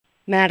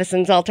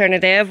Madison's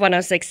Alternative,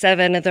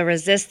 106.7 The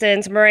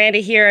Resistance. Miranda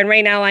here, and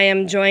right now I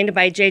am joined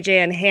by JJ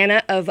and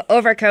Hannah of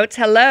Overcoats.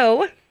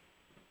 Hello.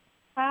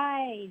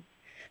 Hi.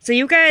 So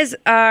you guys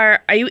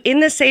are you in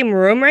the same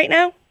room right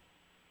now?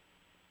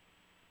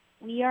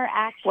 We are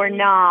actually We're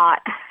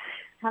not.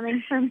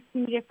 coming from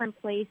two different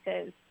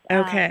places.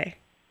 Okay.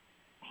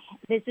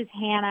 This is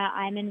Hannah.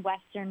 I'm in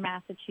Western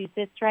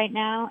Massachusetts right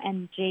now,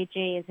 and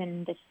JJ is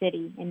in the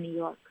city in New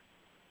York.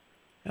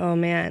 Oh,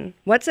 man.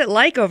 What's it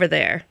like over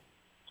there?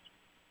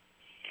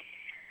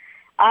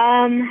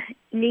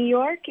 New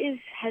York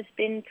has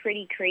been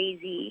pretty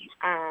crazy.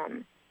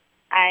 I'm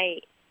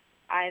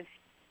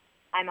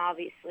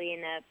obviously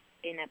in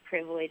a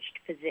privileged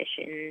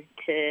position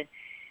to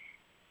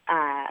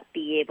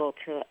be able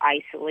to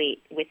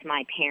isolate with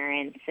my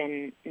parents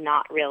and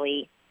not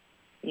really,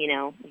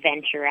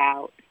 venture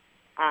out.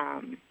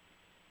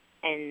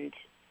 And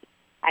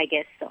I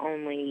guess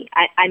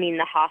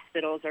the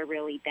hospitals are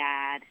really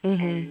bad,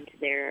 and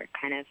they're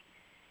kind of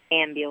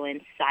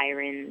ambulance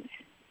sirens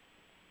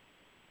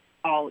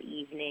all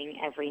evening,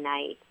 every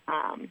night.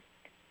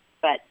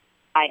 But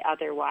I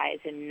otherwise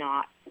am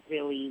not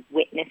really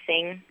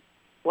witnessing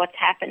what's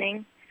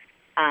happening.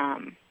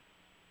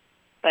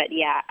 But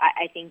yeah,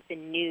 I think the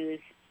news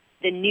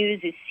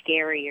is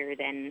scarier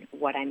than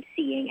what I'm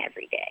seeing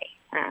every day.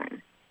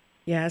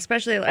 Yeah,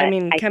 especially,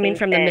 coming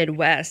from the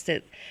Midwest,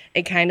 it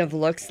kind of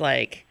looks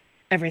like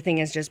everything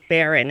is just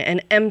barren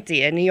and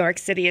empty, and New York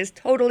City is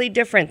totally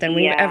different than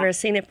we've ever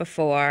seen it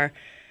before.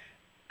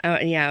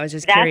 I was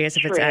just curious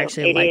if it's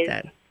actually like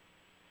that.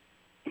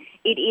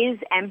 It is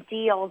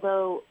empty,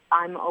 although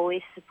I'm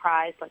always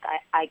surprised. Like,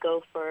 I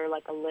go for,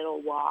 a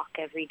little walk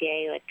every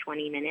day,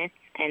 20 minutes,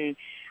 and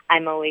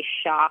I'm always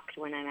shocked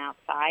when I'm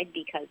outside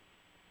because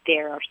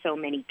there are so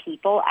many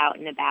people out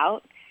and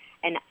about,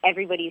 and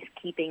everybody's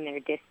keeping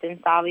their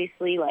distance,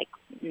 obviously.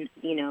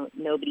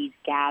 Nobody's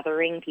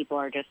gathering. People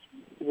are just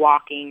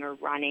walking or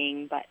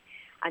running, but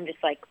I'm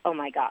just like, oh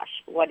my gosh,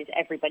 what is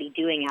everybody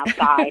doing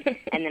outside?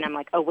 And then I'm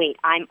like, oh wait,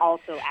 I'm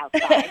also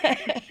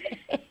outside.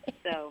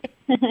 So,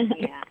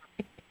 yeah.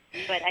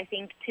 But I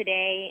think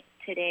today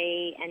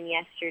and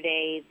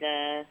yesterday,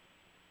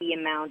 the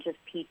amount of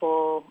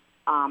people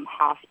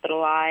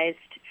hospitalized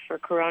for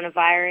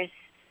coronavirus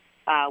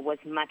was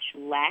much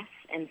less,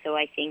 and so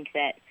I think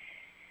that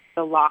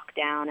the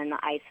lockdown and the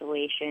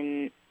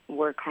isolation,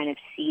 we're kind of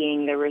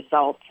seeing the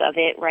results of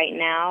it right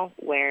now,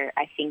 where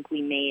I think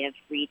we may have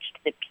reached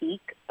the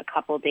peak a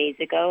couple days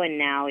ago, and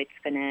now it's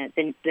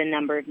the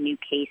number of new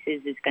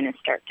cases is gonna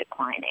start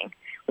declining,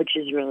 which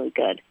is really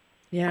good.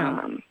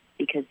 Yeah.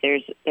 Because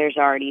there's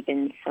already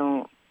been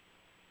so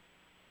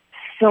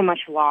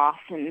much loss,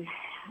 and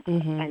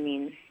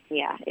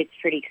it's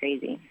pretty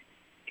crazy.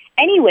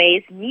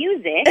 Anyways,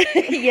 music.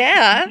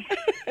 Yeah.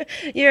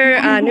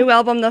 Your new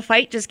album, The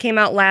Fight, just came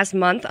out last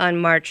month on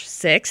March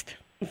 6th.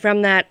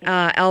 From that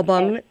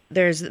album,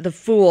 there's The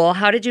Fool.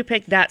 How did you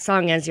pick that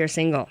song as your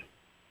single?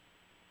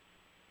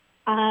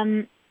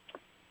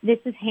 This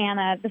is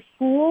Hannah. The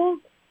Fool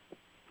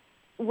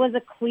was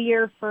a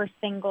clear first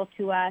single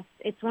to us.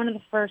 It's one of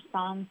the first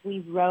songs we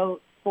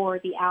wrote for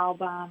the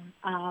album.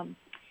 And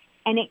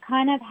it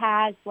kind of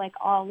has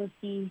all of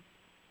the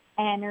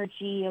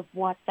energy of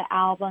what the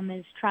album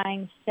is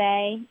trying to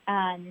say.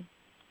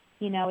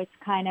 It's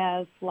kind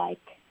of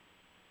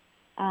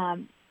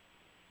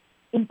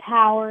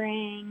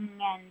empowering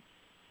and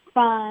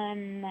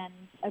fun and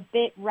a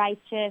bit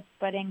righteous,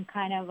 but in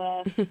kind of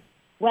a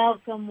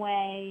welcome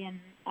way. And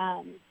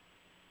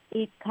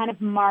it kind of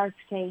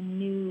marks a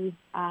new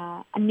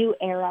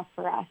era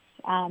for us,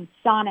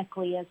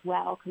 sonically as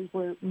well, because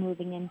we're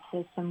moving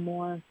into some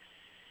more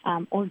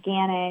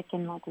organic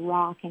and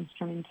rock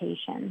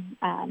instrumentation.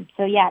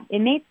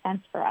 It made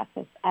sense for us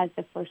as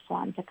the first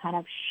one to kind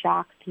of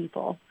shock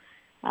people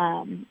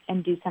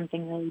and do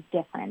something really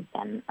different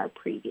than our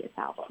previous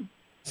album.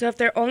 So if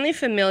they're only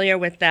familiar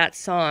with that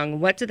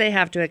song, what do they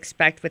have to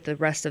expect with the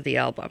rest of the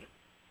album?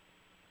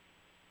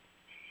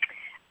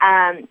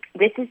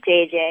 This is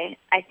JJ.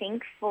 I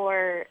think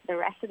for the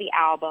rest of the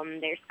album,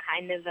 there's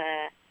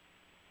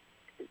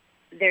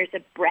a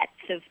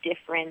breadth of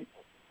different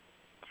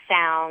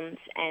sounds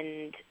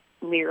and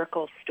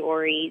lyrical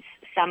stories.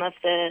 Some of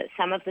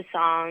the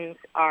songs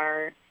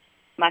are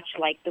much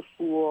like The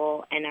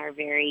Fool and are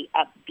very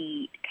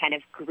upbeat, kind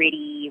of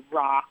gritty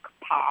rock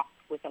pop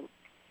with a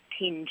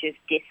tinge of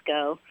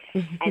disco.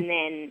 And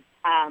then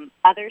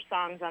other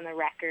songs on the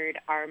record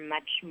are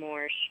much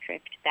more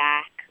stripped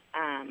back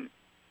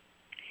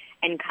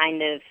and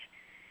kind of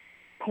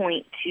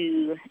point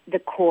to the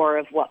core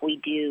of what we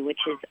do, which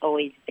has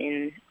always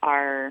been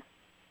our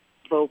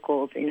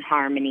vocals in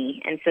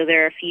harmony. And so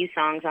there are a few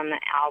songs on the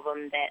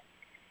album that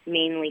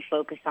mainly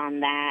focus on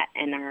that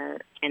and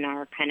are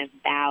kind of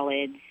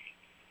ballads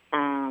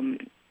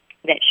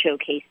that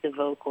showcase the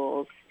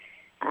vocals.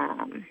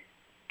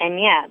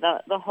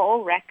 The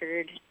whole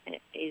record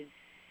is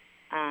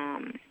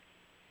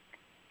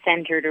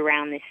centered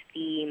around this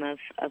theme of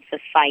the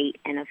fight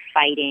and of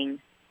fighting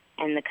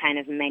and the kind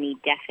of many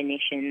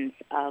definitions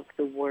of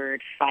the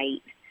word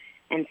fight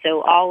And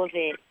so all of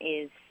it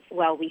is,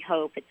 well, we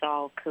hope it's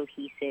all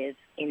cohesive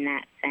in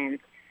that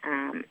sense.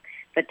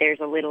 But there's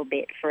a little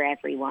bit for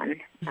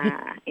everyone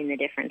in the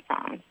different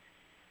songs.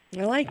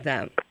 I like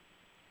that.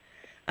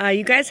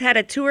 You guys had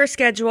a tour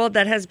scheduled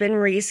that has been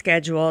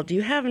rescheduled. Do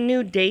you have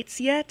new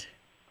dates yet?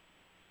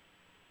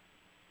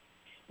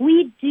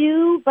 We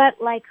do,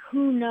 but like,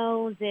 who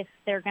knows if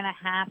they're going to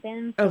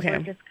happen? So Okay.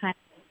 we're just kind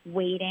of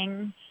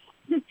waiting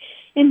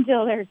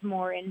until there's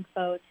more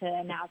info to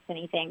announce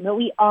anything. But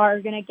we are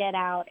going to get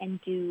out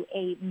and do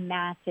a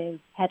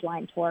massive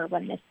headline tour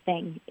when this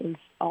thing is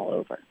all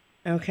over.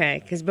 Okay,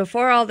 because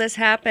before all this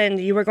happened,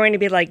 you were going to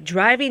be like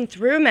driving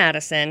through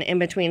Madison in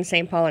between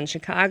St. Paul and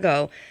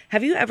Chicago.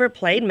 Have you ever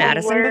played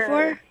Madison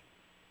before?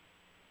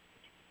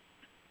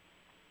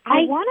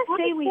 I want to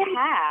say we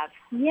have.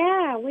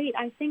 Yeah, wait,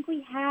 I think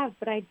we have,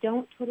 but I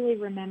don't totally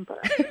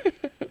remember.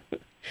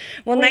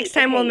 Well, next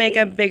time we'll make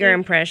a bigger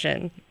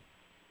impression.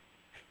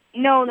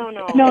 No.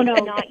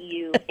 Not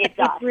you. It's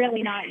us. It's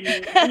really not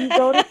you. We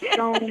go to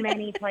so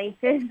many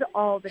places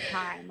all the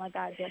time. Like,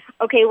 I just...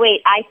 Okay,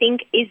 wait. I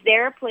think, is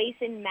there a place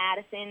in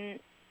Madison,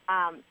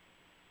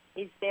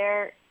 is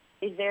there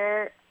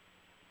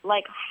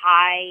like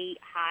High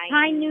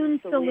Noon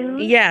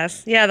Saloon?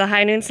 Yes. Yeah, the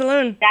High Noon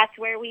Saloon. That's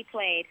where we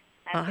played.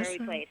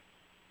 Awesome.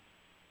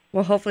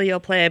 Well, hopefully you'll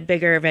play a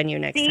bigger venue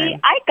next time. See,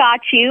 I got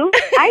you.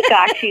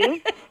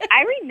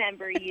 I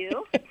remember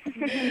you.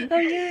 Oh,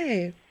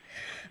 yay.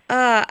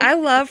 I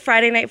love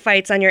Friday Night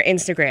Fights on your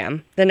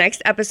Instagram. The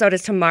next episode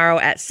is tomorrow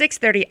at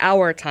 6:30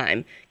 our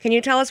time. Can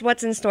you tell us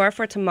what's in store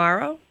for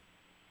tomorrow?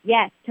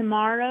 Yes,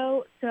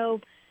 tomorrow.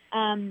 So,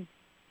 for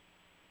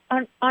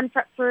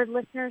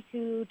listeners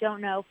who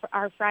don't know, for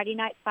our Friday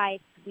Night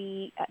Fights,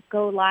 we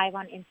go live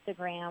on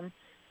Instagram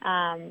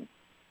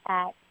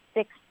at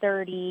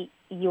 6:30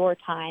 your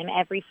time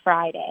every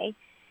Friday,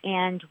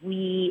 and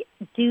we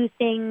do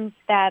things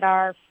that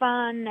are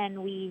fun,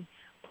 and we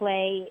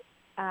play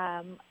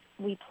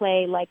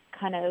like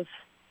kind of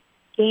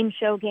game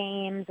show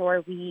games,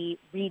 or we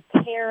read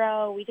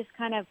tarot. We just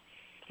kind of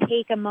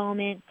take a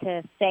moment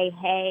to say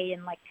hey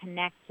and like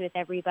connect with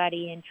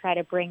everybody and try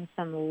to bring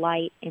some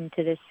light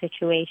into this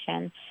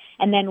situation.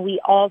 And then we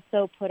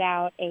also put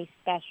out a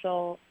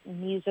special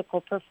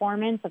musical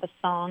performance of a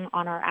song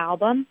on our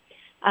album.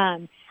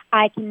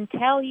 I can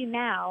tell you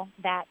now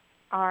that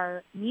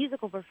our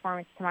musical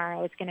performance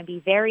tomorrow is going to be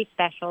very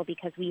special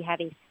because we have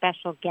a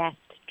special guest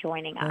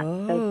joining us.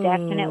 Oh. So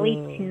definitely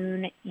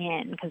tune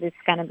in because it's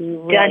going to be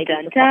really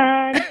dun, beautiful.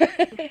 dun,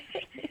 dun.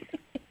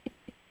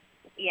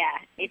 Yeah,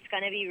 it's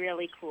going to be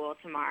really cool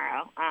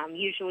tomorrow.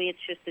 Usually it's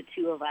just the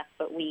two of us,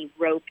 but we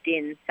roped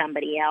in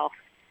somebody else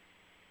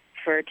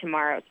for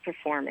tomorrow's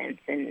performance.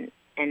 And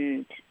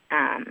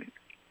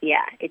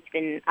yeah,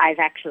 I've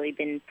actually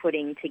been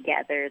putting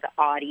together the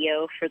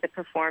audio for the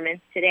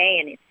performance today,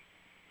 and it's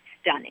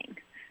stunning.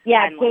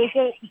 Yeah,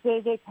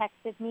 JJ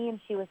texted me, and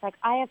she was like,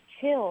 I have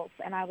chills.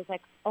 And I was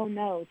like, oh,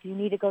 no, do you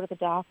need to go to the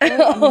doctor?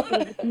 And she was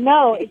like,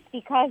 no, it's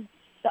because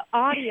the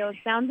audio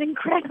sounds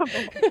incredible.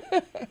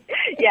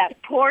 Yeah,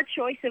 poor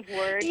choice of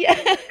words in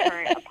the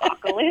current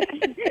apocalypse.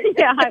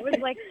 Yeah, I was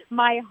like,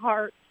 my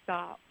heart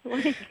stopped.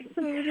 Like,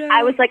 Oh, no.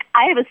 I was like,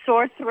 I have a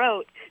sore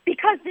throat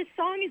because this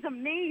song is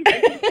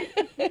amazing.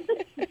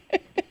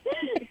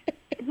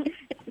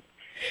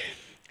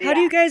 How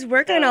do you guys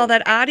work on all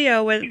that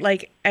audio with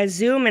like a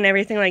Zoom and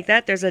everything like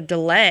that? There's a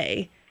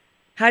delay.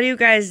 How do you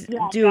guys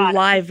do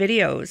live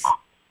videos?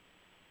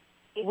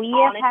 It's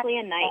honestly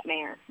a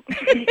nightmare.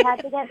 We've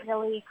had to get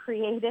really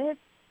creative.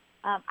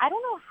 I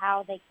don't know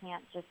how they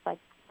can't just like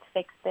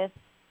fix this.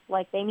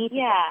 Like they need to.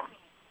 Yeah.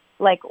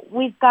 Like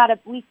we've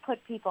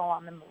put people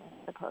on the moon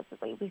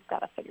supposedly. We've got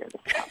to figure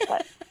this out.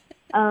 But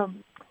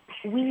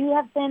we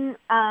have been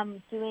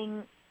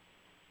doing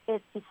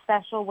it in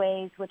special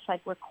ways, which like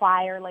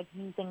require like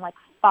using like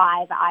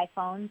 5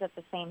 iPhones at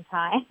the same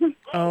time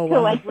Oh, to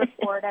wow. like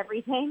record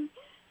everything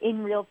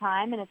in real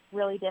time, and it's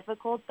really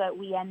difficult, but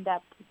we end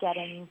up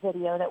getting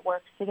video that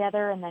works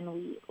together, and then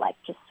we like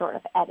just sort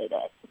of edit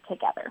it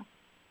together.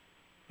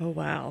 Oh,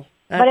 wow.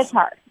 But it's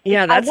hard.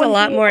 Yeah, that's a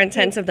lot more able to-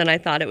 intensive than I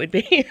thought it would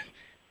be.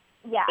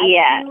 Yeah,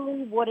 Yeah. I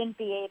really wouldn't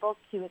be able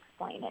to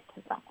explain it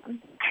to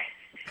someone.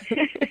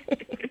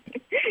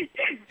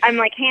 I'm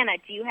like, Hannah,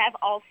 do you have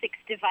all 6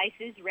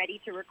 devices ready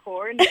to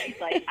record? And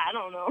she's like, I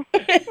don't know.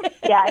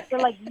 Yeah, I feel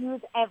like use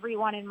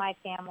everyone in my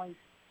family's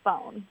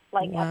phone,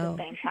 like at Wow.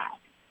 the same time.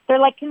 They're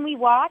like, can we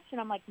watch?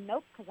 And I'm like,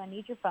 nope, because I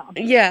need your phone.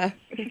 Yeah.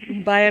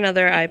 Buy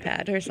another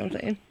iPad or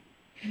something.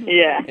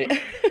 Yeah.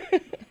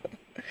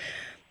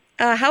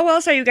 How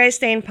else are you guys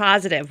staying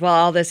positive while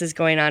all this is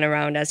going on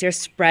around us? You're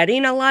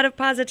spreading a lot of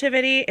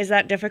positivity. Is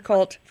that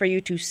difficult for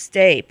you to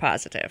stay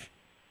positive?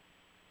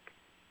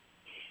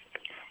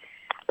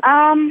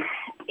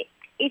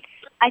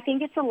 I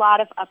think it's a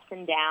lot of ups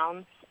and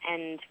downs,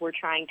 and we're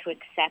trying to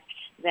accept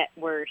that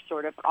we're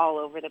sort of all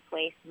over the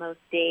place most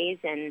days,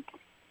 and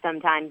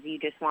sometimes you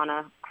just want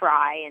to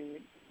cry and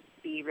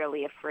be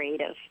really afraid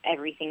of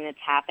everything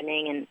that's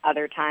happening, and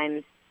other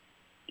times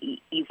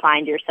you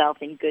find yourself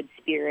in good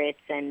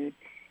spirits and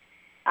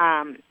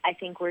I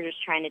think we're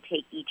just trying to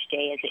take each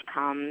day as it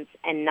comes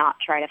and not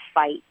try to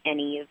fight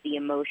any of the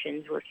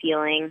emotions we're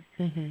feeling.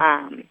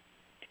 Mm-hmm.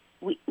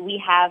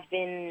 We have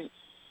been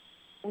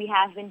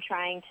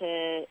trying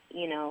to,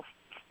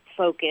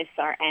 focus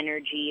our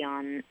energy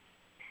on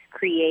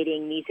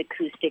creating these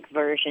acoustic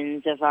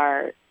versions of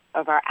our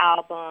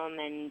album,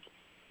 and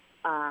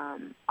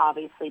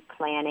obviously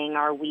planning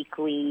our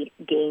weekly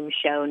game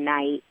show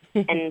night.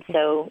 And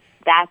so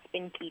that's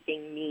been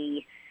keeping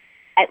me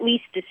at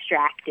least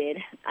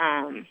distracted.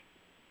 And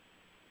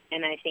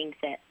I think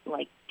that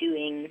like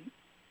doing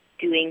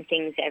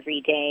things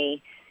every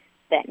day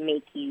that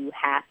make you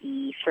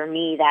happy, for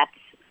me, that's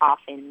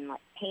often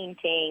like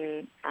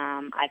painting.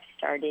 I've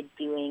started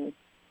doing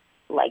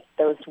like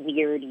those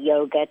weird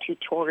yoga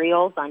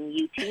tutorials on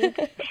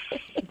YouTube.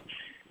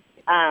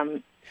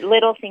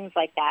 Little things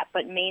like that,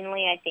 but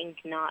mainly I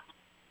think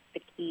the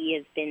key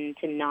has been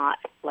to not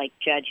like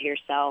judge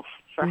yourself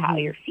for how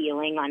you're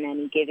feeling on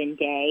any given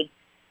day,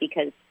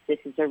 because this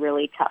is a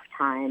really tough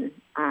time,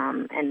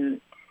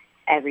 and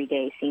every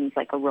day seems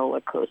like a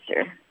roller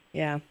coaster.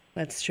 Yeah,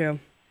 that's true.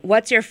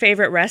 What's your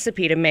favorite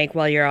recipe to make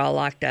while you're all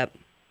locked up?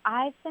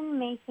 I've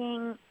been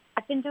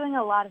doing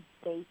a lot of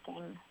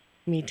baking.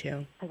 Me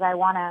too. Because I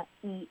want to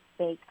eat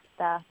baked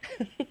stuff.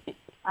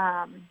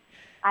 I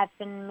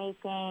made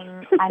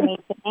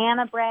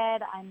banana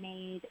bread. I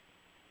made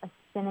a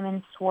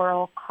cinnamon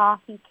swirl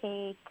coffee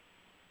cake.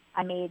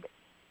 I made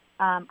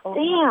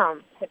oatmeal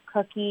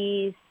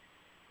cookies.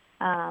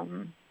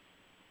 I'm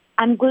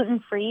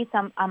gluten-free,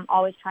 so I'm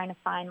always trying to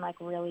find like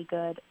really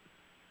good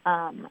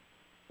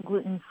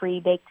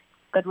gluten-free baked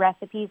good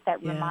recipes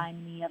that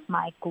remind me of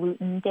my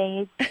gluten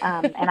days.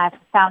 And I've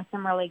found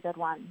some really good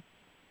ones.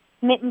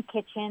 Smitten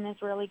Kitchen is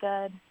really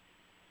good.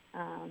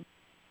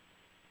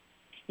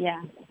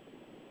 Yeah.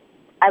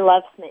 I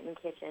love Smitten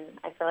Kitchen.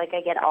 I feel like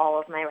I get all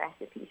of my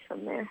recipes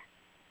from there.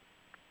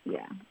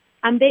 Yeah.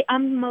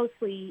 I'm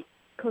mostly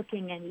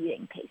cooking and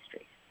eating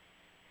pastries.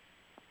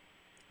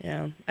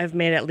 Yeah. I've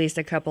made at least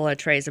a couple of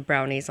trays of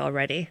brownies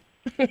already.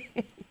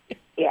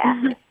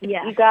 Yeah.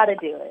 Yeah. You got to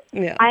do it.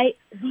 Yeah.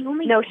 The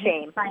only no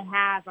shame I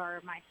have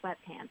are my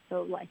sweatpants.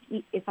 So like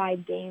if I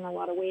gain a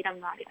lot of weight, I'm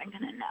not even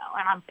going to know,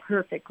 and I'm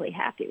perfectly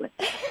happy with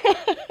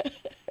that.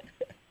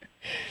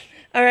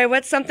 All right,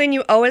 what's something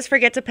you always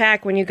forget to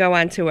pack when you go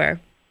on tour?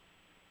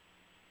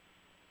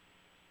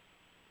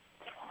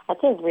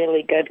 That's a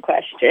really good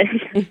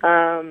question.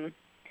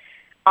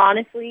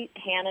 Honestly,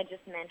 Hannah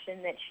just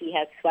mentioned that she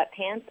has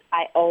sweatpants.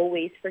 I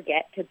always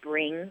forget to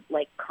bring,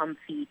 like,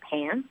 comfy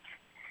pants.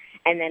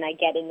 And then I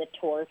get in the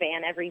tour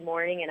van every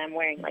morning, and I'm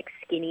wearing, like,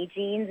 skinny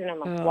jeans. And I'm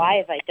like, why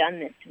have I done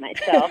this to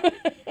myself?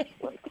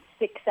 Like,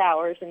 6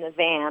 hours in the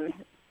van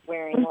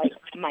wearing, like,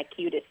 my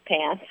cutest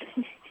pants.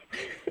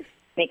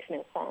 Makes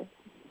no sense.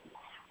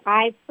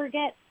 I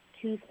forget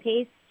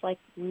toothpaste, like,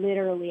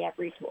 literally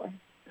every tour.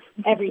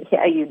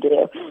 Yeah, you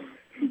do.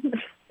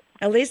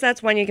 At least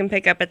that's one you can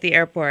pick up at the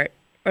airport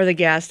or the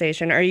gas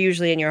station, or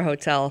usually in your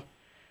hotel.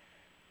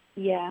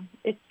 Yeah,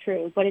 it's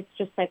true. But it's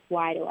just like,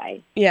 why am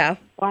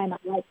I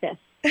like this?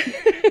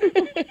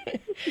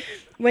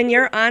 When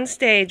you're on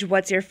stage,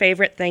 what's your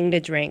favorite thing to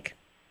drink?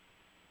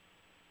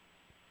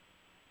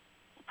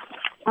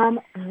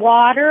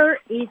 Water,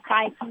 if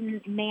I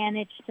can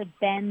manage to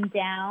bend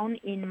down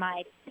in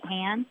my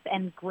pants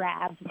and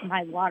grab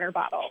my water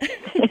bottle.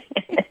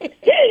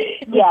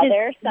 Yeah,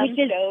 there are some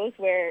shows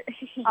where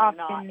you're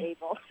not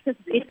able to.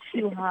 It's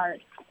too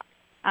hard.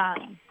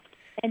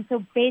 And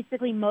so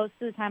basically most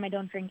of the time I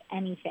don't drink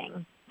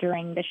anything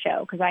during the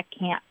show because I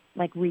can't,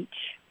 like, reach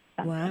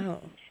something.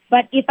 Wow.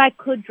 But if I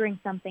could drink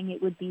something,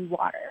 it would be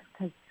water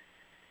because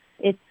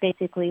it's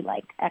basically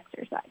like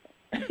exercise.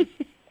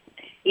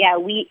 Yeah,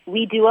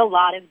 we do a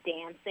lot of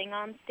dancing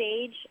on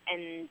stage,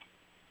 and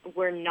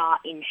we're not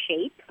in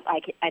shape.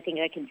 I think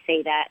I can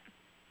say that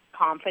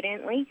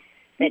confidently,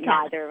 that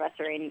neither of us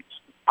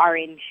are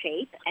in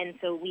shape, and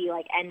so we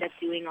like end up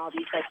doing all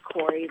these like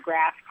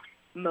choreographed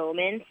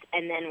moments,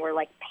 and then we're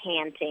like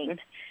panting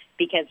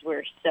because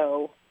we're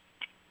so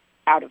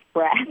out of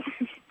breath.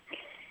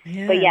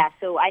 Yeah. But yeah,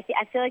 so I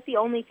feel like the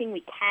only thing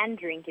we can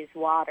drink is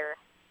water.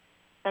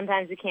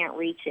 Sometimes we can't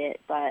reach it,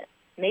 but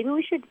maybe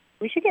we should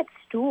get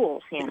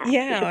stools, Hannah.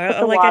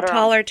 Yeah, or like a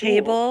taller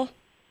table,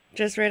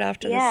 just right off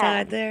to the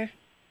side there.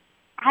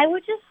 I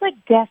would just like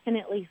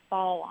definitely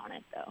fall on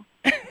it though.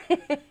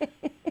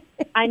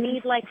 I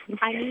need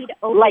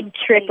open like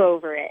trip space.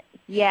 Over it.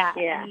 Yeah.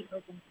 I need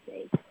open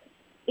space.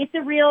 It's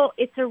a real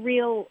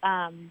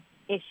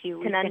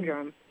issue.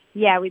 Conundrum.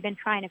 We've been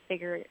trying to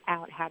figure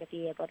out how to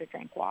be able to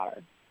drink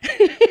water.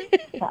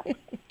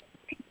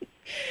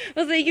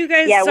 Well, thank you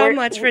guys so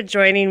much for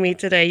joining me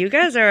today. You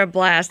guys are a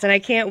blast, and I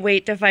can't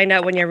wait to find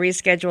out when your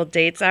rescheduled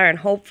dates are, and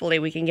hopefully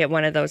we can get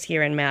one of those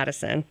here in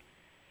Madison.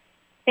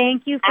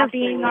 Thank you for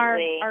being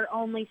our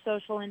only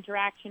social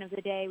interaction of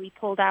the day. We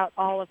pulled out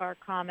all of our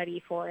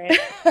comedy for it.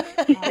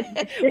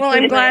 Well,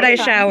 I'm glad I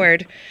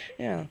showered.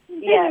 Yeah.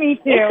 Me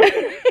too.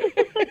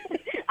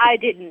 I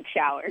didn't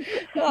shower.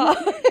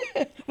 Oh.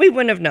 We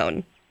wouldn't have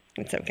known.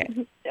 It's okay.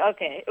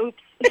 Okay,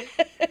 oops.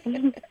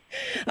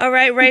 All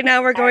right, right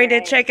now we're going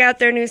to check out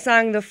their new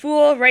song, The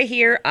Fool, right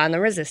here on The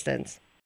Resistance.